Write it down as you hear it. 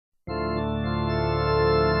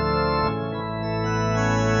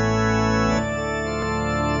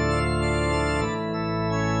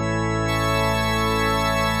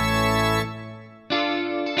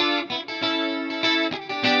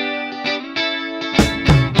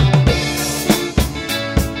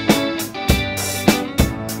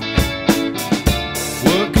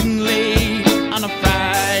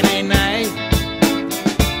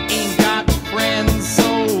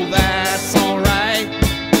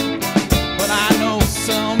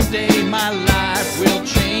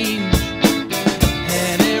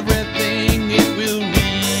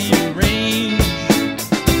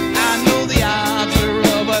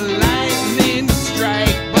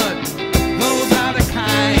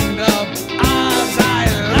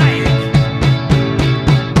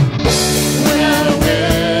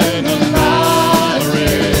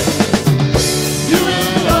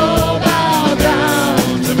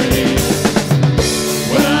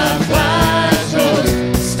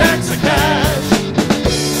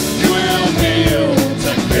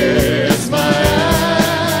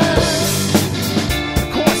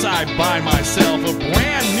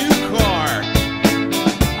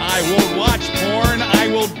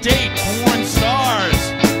will date porn stars.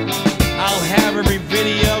 I'll have every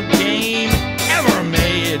video game ever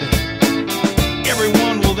made.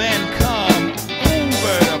 Everyone will then come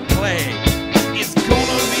over to play. It's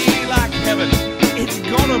gonna be like heaven. It's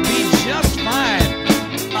gonna be just fine.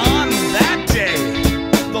 On that day,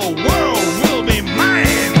 the world will be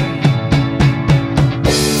mine.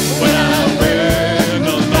 When I win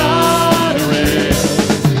the lottery,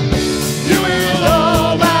 you will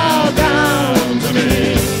all bow down to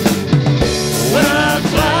me. When I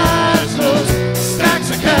flash those stacks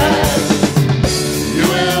of cash, you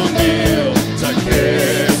will kneel to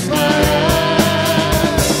kiss my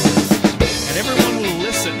ass. And everyone will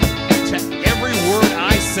listen to every word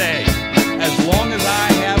I say, as long as